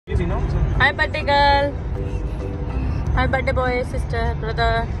Hi birthday girl. Hi birthday boy, sister,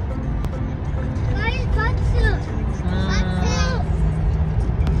 brother.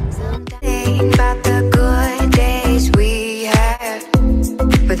 About the good days we had,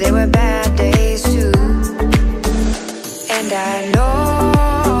 but there were bad days too. And I know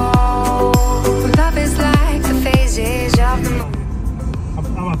love is like the phases of the moon. अब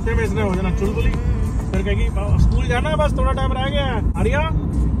हफ्ते में इसने हो जाना चुलबुली, फिर कहेगी school जाना है, बस थोड़ा टाइम रह गया है। आर्या,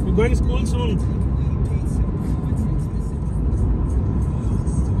 यू गोइंग स्कूल सून।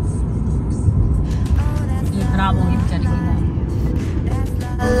 ये खराब होगी बेचारी की।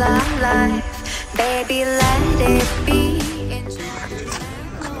 Baby, let it be.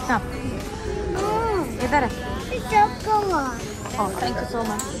 इधर है। Oh, thank you so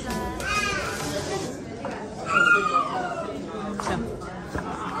much.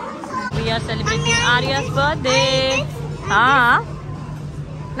 We are celebrating Arya's birthday. हाँ,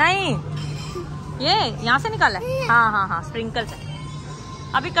 नहीं, ये यहाँ से निकाला है। हाँ हाँ हाँ, स्प्रिंकल से।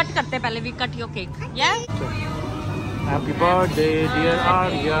 अभी कट करते हैं, पहले we cut your cake. Yeah? Happy birthday, dear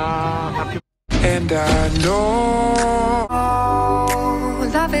Arya. Happy. And I know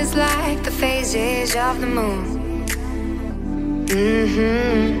love is like the phases of the moon.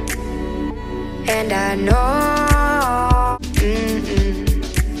 And I know.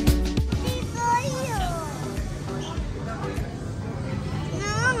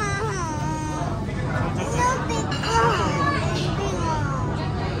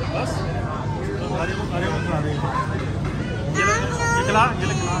 बस आर्या को खिला रही है। ये खिला,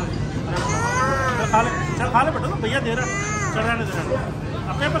 चल खा ले बेटा, तो भैया दे रहा, चल रहने दे रहा,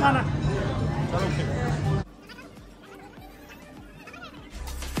 अपने पे खाना। चलो ओके।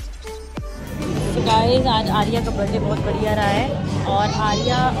 तो गाइस, आज आर्या का बर्थडे बहुत बढ़िया रहा है और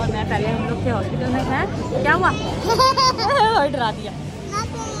आर्या और मैं पहले हम लोग थे हॉस्पिटल में। हैं क्या हुआ? और डरा दिया।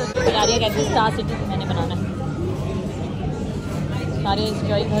 तो आर्या कहती है स्टार सिटी मैंने बनाना है। सारे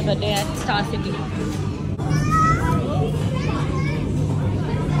एंजॉय घर बर्थडे है स्टार सिटी।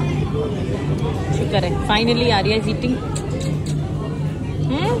 शुक्र है finally Arya is eating.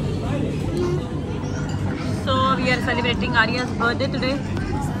 So we are celebrating आर्या's birthday today.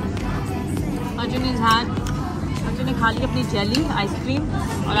 Arjun ने खा ली अपनी जेली आइसक्रीम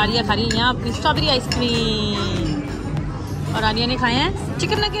और आर्या खा रही है यहाँ अपनी स्ट्रॉबेरी आइसक्रीम। और आर्या ने खाए हैं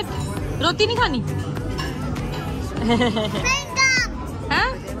चिकन नगेट। रोटी नहीं खानी?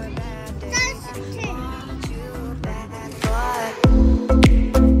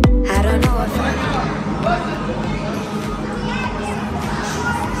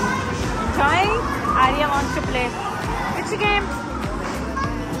 Aria wants to play. Which game?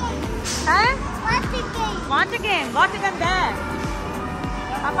 Huh? Want a game? What is there?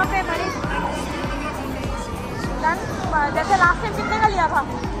 Papa पे मरी। जैसे लास्ट टाइम कितने का लिया था?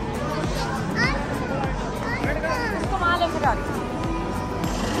 इसको वहाँ लेके जा रही।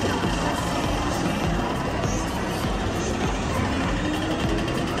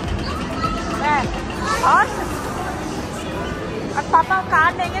 और अब पापा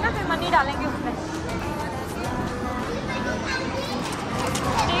कार्ड देंगे ना, फिर मनी डालेंगे उसमें।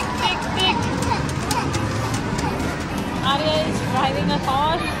 Arya is driving a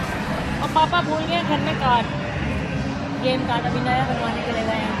car और पापा भूल गए घर में कार्ड, गेम कार्ड अभी नया बनवाने के लिए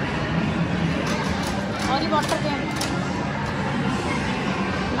गए हैं। और ये वाटर गेम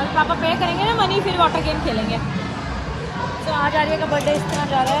अब पापा पे करेंगे ना मनी, फिर वाटर गेम खेलेंगे। तो आज आर्या का बर्थडे इस तरह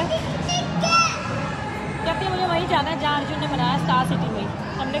जा रहा है। कहते हैं मुझे वहीं जाना है जहाँ अर्जुन ने बनाया, स्टार सिटी में।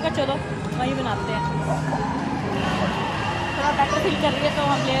 हमने कहा चलो वहीं बनाते हैं। थोड़ा बेटर फील कर रही है तो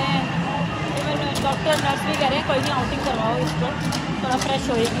हम ले रहे हैं। इवन डॉक्टर नर्स भी कह रहे हैं कोई नहीं आउटिंग करवाओ इसको, थोड़ा फ्रेश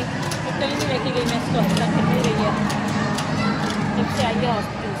होएगी। तो कहीं नहीं लेके गई मैं इसको, अभी तक खेल नहीं रही है जब से आई है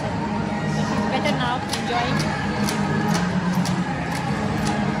हॉस्पिटल से। Better now enjoy.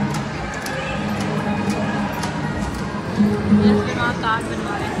 वहाँ कार्ड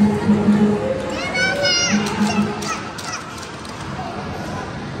बनवा रहे हैं।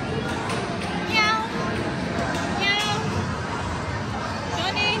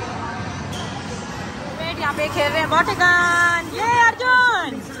 यहाँ पे खेल रहे हैं वाटरगन। ये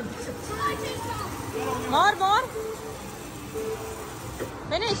अर्जुन मोर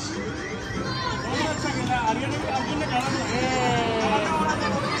finish.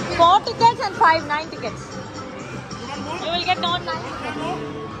 4 tickets and 9 tickets. You will get on 9 tickets.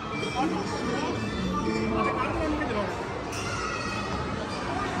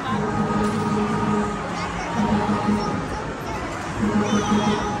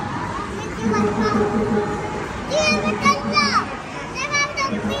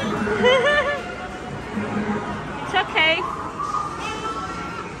 It's okay.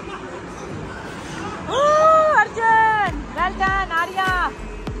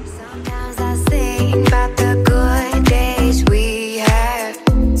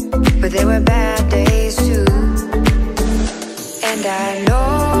 I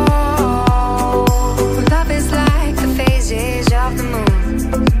know love is like the phases of the moon.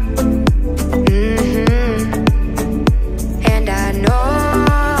 And I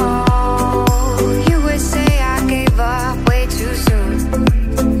know you would say I gave up way too soon.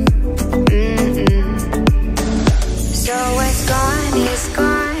 So what's gone is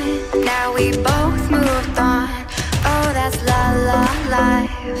gone. Now we both moved on. Oh, that's la la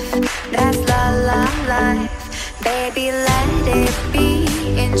life. That's la la life. Baby, let it